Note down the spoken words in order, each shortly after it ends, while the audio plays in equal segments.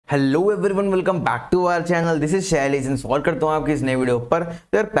Hello everyone, welcome back to our channel. This is Shailesh and स्वागत करता हूं आपकी इस नए वीडियो पर।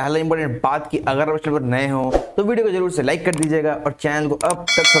 तो यार पहला इंपॉर्टेंट बात कि अगर आप चैनल पर नए हो तो वीडियो को जरूर से लाइक कर दीजिएगा और चैनल को अब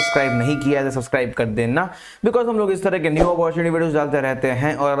तक सब्सक्राइब नहीं किया है तो सब्सक्राइब कर देना, बिकॉज हम लोग इस तरह के न्यू अपॉर्चुनिटी वीडियोस डालते रहते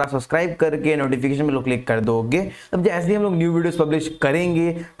हैं। और अगर आप सब्सक्राइब करके नोटिफिकेशन में क्लिक कर दोगे तब जैसे ही हम लोग न्यू वीडियोस पब्लिश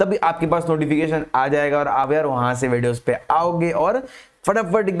करेंगे तभी आपके पास नोटिफिकेशन आ जाएगा और आप यार वहां से वीडियोस पे आओगे और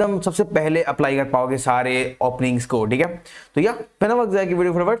फटाफट एकदम सबसे पहले अप्लाई कर पाओगे सारे ओपनिंग्स को। ठीक है, तो या बिना वक्त जाए कि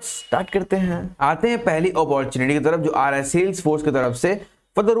वीडियो फटाफट स्टार्ट करते हैं। आते हैं पहली अपॉर्चुनिटी की तरफ जो आ रहा है सेल्स फोर्स की तरफ से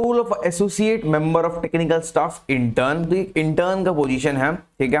for the role of associate member of technical staff intern. तो एक इंटर्न का पोजीशन है।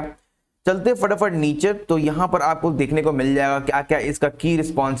 ठीक है, चलते फटाफट नीचे तो यहाँ पर आपको देखने को मिल जाएगा क्या क्या इसका की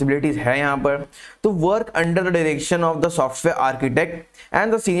रिस्पॉन्सिबिलिटीज है। यहाँ पर तो work under the direction of the software architect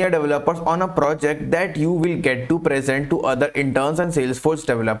and the senior developers on a project that you will get to present to other interns and Salesforce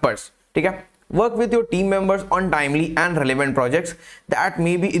developers. ठीक है, work with your team members on timely and relevant projects that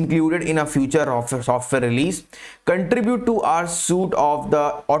may be included in a future software release, contribute to our suite of the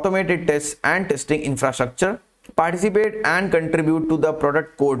automated tests and testing infrastructure, participate and contribute to the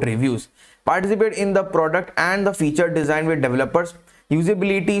product code reviews, participate in the product and the feature design with developers,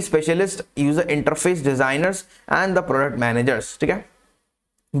 usability specialists, user interface designers and the product managers। ठीक है,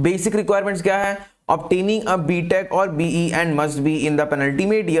 basic requirements क्या है? obtaining a BTech or BE and must be in the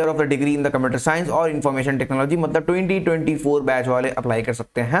penultimate year of the degree in the computer science और information technology, मतलब 2024 batch वाले apply कर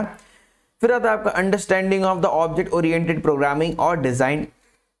सकते हैं। फिर आता है आपका understanding of the object oriented programming और डिजाइन,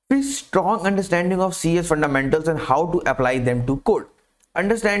 फिर strong understanding of CS fundamentals and how to apply them to code,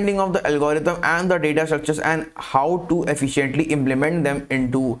 understanding of the algorithm and the data structures and how to efficiently implement them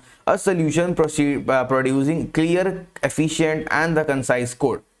into a solution, producing clear, efficient and the concise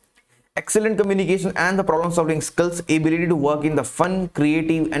code, excellent communication and the problem solving skills, ability to work in the fun,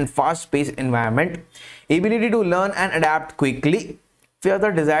 creative and fast paced environment, ability to learn and adapt quickly, फिर other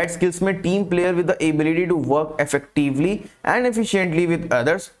desired skills में team player with the ability to work effectively and efficiently with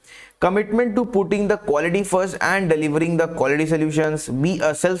others, commitment to putting the quality first and delivering the quality solutions, be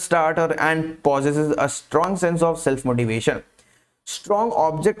a self-starter and possesses a strong sense of self-motivation, strong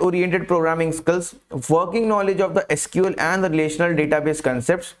object-oriented programming skills, working knowledge of the SQL and the relational database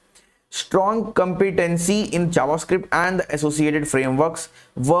concepts, strong competency in JavaScript and the associated frameworks,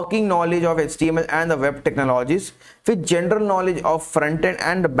 working knowledge of HTML and the web technologies, with general knowledge of front-end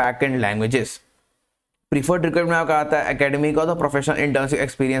and back-end languages. Preferred requirement आपका आता है academic or the professional internship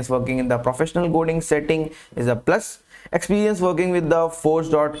experience working in the professional coding setting is a plus. Experience working with the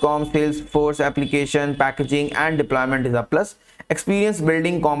Force.com, Salesforce application packaging and deployment is a plus. Experience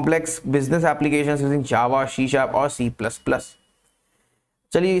building complex business applications using Java, C# और C++.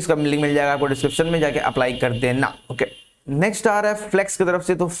 चलिए इसका link मिल जाएगा आपको description में, जाके apply कर देना। Okay, next आ रहा है फ्लेक्स की तरफ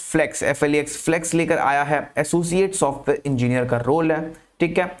से। तो फ्लेक्स FLEX फ्लेक्स लेकर आया है एसोसिएट सॉफ्टवेयर इंजीनियर का रोल है।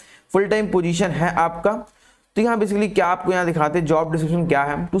 ठीक है, फुल टाइम पोजीशन है आपका। तो यहाँ बेसिकली क्या आपको यहाँ दिखाते हैं जॉब डिस्क्रिप्शन क्या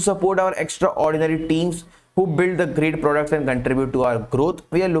है। To support hour extra ordinary teams who build the great products and contribute to our growth,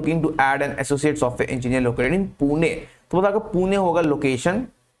 we are looking to add an associate software engineer located in Pune। तो बताओ पुणे होगा location.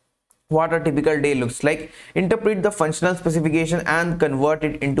 What a typical day looks like, interpret the functional specification and convert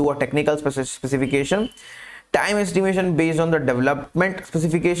it into a technical specification, time estimation based on the development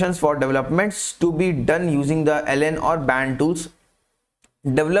specifications for developments to be done using the LN or band tools,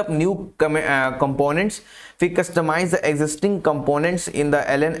 develop new components, we customize the existing components in the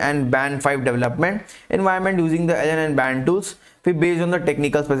LN and band 5 development environment using the LN and band tools, we based on the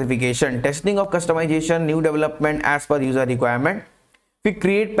technical specification, testing of customization, new development as per user requirement, we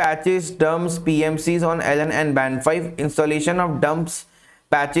create patches, dumps, PMCs on LN and band 5, installation of dumps,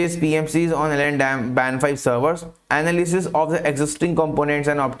 patches, PMCs on LN and band 5 servers, analysis of the existing components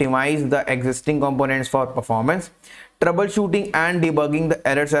and optimize the existing components for performance, troubleshooting and debugging the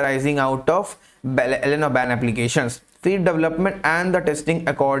errors arising out of LN or band applications, field development and the testing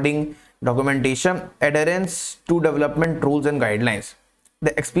according documentation, adherence to development rules and guidelines.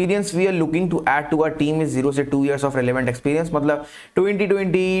 The experience we are looking to add to our team is 0 से 2 years of relevant experience, मतलब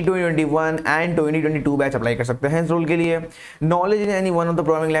 2020, 2021 and 2022 batch apply कर सकते हैं इस role के लिए। Knowledge in any one of the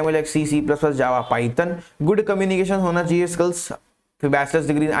programming language like C, C++, Java, Python, good communication होना चाहिए skills, फिर bachelors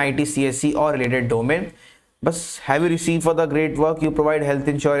degree in IT, CSC और related domain। बस have you received for the great work you provide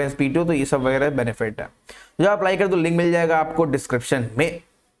health insurance, PTO, तो ये सब वगैरह benefit है। जब अप्लाई कर तो लिंक मिल जाएगा आपको डिस्क्रिप्शन में।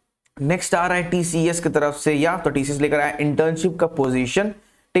 नेक्स्ट आ रहा है TCS की तरफ से, या तो TCS लेकर आया इंटर्नशिप का पोजीशन।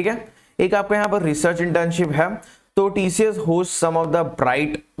 ठीक है, एक आपका यहाँ पर रिसर्च इंटर्नशिप है। तो TCS host some of the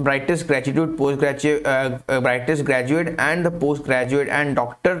brightest graduate and the post graduate and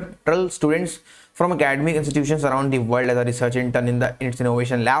doctoral students from academic institutions around the world as a research intern in its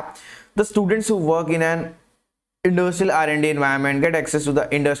innovation lab. The students who work in an industrial R&D environment, get access to the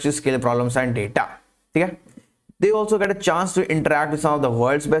industry scale problems and data. ठीक है, they also get a chance to interact with some of the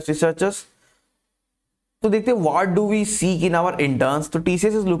world's best researchers. तो देखते हैं what do we seek in our interns. तो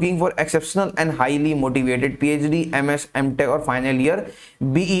TCS is looking for exceptional and highly motivated PhD, MS, MTech और final year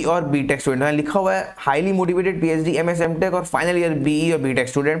BE और BTech student. लिखा हुआ है highly motivated PhD, MS, MTech और final year BE और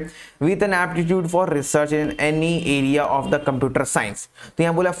BTech student with an aptitude for research in any area of the computer science. तो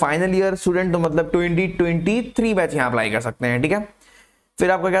यहाँ बोला final year student, तो मतलब 2023 बैच यहाँ अप्लाई कर सकते हैं. ठीक है,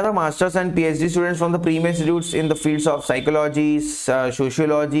 फिर आपका क्या था, masters and PhD students from the premiere institutes in the fields of psychology,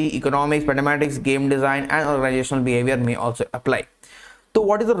 sociology, economics, mathematics, game design and organisational behaviour में आल्सो अप्लाई. तो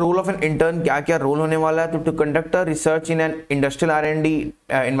what is the role of an intern, क्या क्या रोल होने वाला है. तो to conduct a research in an industrial R&D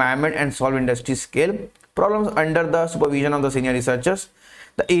environment and solve industry scale problems under the supervision of the senior researchers.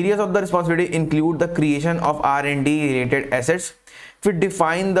 The areas of the responsibility include the creation of R&D related assets, we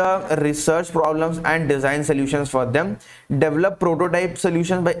define the research problems and design solutions for them, develop prototype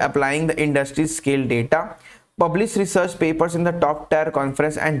solutions by applying the industry scale data, publish research papers in the top tier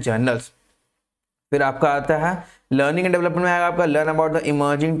conference and journals. फिर आपका आता है learning and development में आएगा आपका learn about the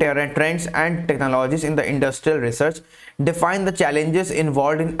emerging trends and technologies in the industrial research, define the challenges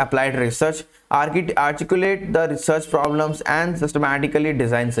involved in applied research, articulate the research problems and systematically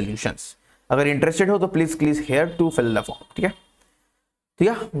design solutions. अगर interested हो तो please click here to fill the form. ठीक है, तो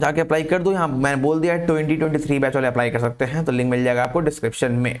या जाके apply कर दो. यहाँ मैंने बोल दिया 2023 बैच वाले अप्लाई कर सकते हैं, तो लिंक मिल जाएगा आपको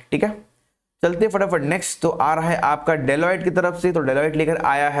डिस्क्रिप्शन में. ठीक है, चलते फटाफट नेक्स्ट. तो आ रहा है आपका डेलॉइट की तरफ से. तो डेलॉइट लेकर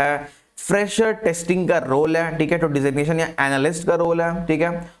आया है फ्रेशर टेस्टिंग का रोल है. ठीक है, तो डिजिग्नेशन या एनालिस्ट का रोल है. ठीक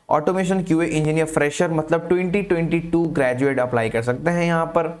है, ऑटोमेशन QA इंजीनियर फ्रेशर मतलब 2022 ग्रेजुएट अप्लाई कर सकते हैं यहाँ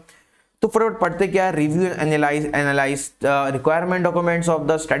पर. तो फटाफट पढ़ते क्या है, review and analyse requirement documents of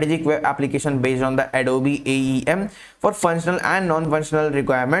the strategic web application based on the Adobe AEM for functional and non functional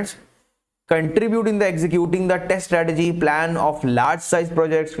requirements, contribute in the executing the test strategy plan of large size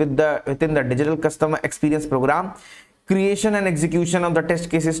projects within the digital customer experience program, creation and execution of the test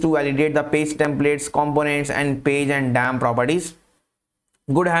cases to validate the page templates, components and page and DAM properties,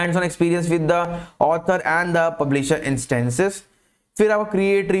 good hands-on experience with the author and the publisher instances. फिर आप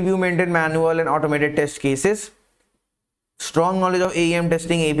create, review, maintain manual and automated test cases, strong knowledge of AEM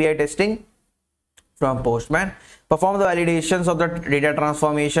testing, API testing from Postman, perform the validations of the data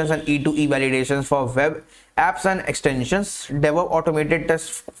transformations and E2E validations for web apps and extensions, develop automated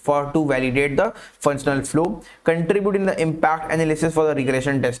tests to validate the functional flow, contribute in the impact analysis for the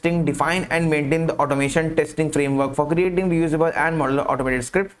regression testing, define and maintain the automation testing framework for creating reusable and modular automated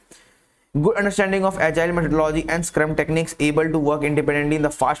script, good understanding of agile methodology and scrum techniques, able to work independently in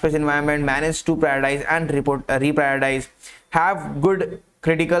the fast-paced environment, manage to prioritize and reprioritize, have good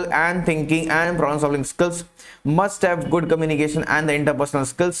critical and thinking and problem solving skills, must have good communication and the interpersonal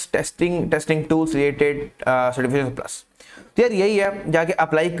skills, testing tools related certification plus. तो यार यही है, जाके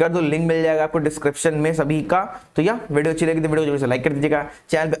apply कर दो. Link मिल जाएगा आपको description में सभी का. तो यार वीडियो अच्छी लगी तो वीडियो जरूर से लाइक कर दीजिएगा.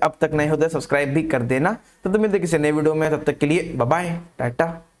 चैनल पे अब तक नए हो तो सब्सक्राइब भी कर देना. तो मिलते हैं किसी नए वीडियो में, तब तक के लिए बाय बाय,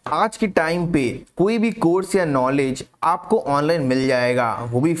 टाटा. आज के टाइम पे कोई भी कोर्स या नॉलेज आपको ऑनलाइन मिल जाएगा,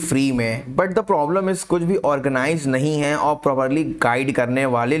 वो भी फ्री में. बट द प्रॉब्लम इज कुछ भी ऑर्गेनाइज नहीं है और प्रॉपरली गाइड करने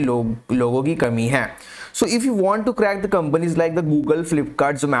वाले लोगों की कमी है. So if you want to crack the companies like the Google,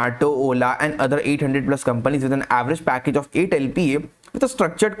 Flipkart, Zomato, Ola and other 800 plus companies with an average package of 8 LPA with a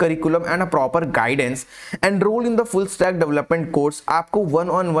structured curriculum and a proper guidance, enroll in the full stack development course. आपको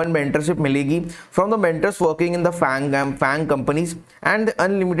one-on-one mentorship मिलेगी from the mentors working in the FANG companies and the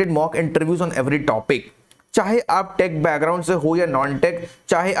unlimited mock interviews on every topic. चाहे आप tech background से हो या non tech,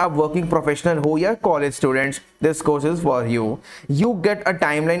 चाहे आप working professional हो या college students, this course is for you. You get a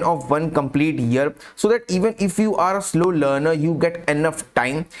timeline of 1 complete year so that even if you are a slow learner, you get enough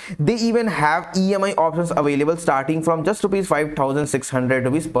time. They even have EMI options available starting from just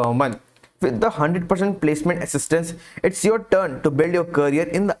 ₹5,600 per month. With the 100% placement assistance, it's your turn to build your career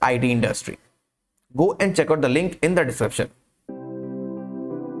in the IT industry. Go and check out the link in the description.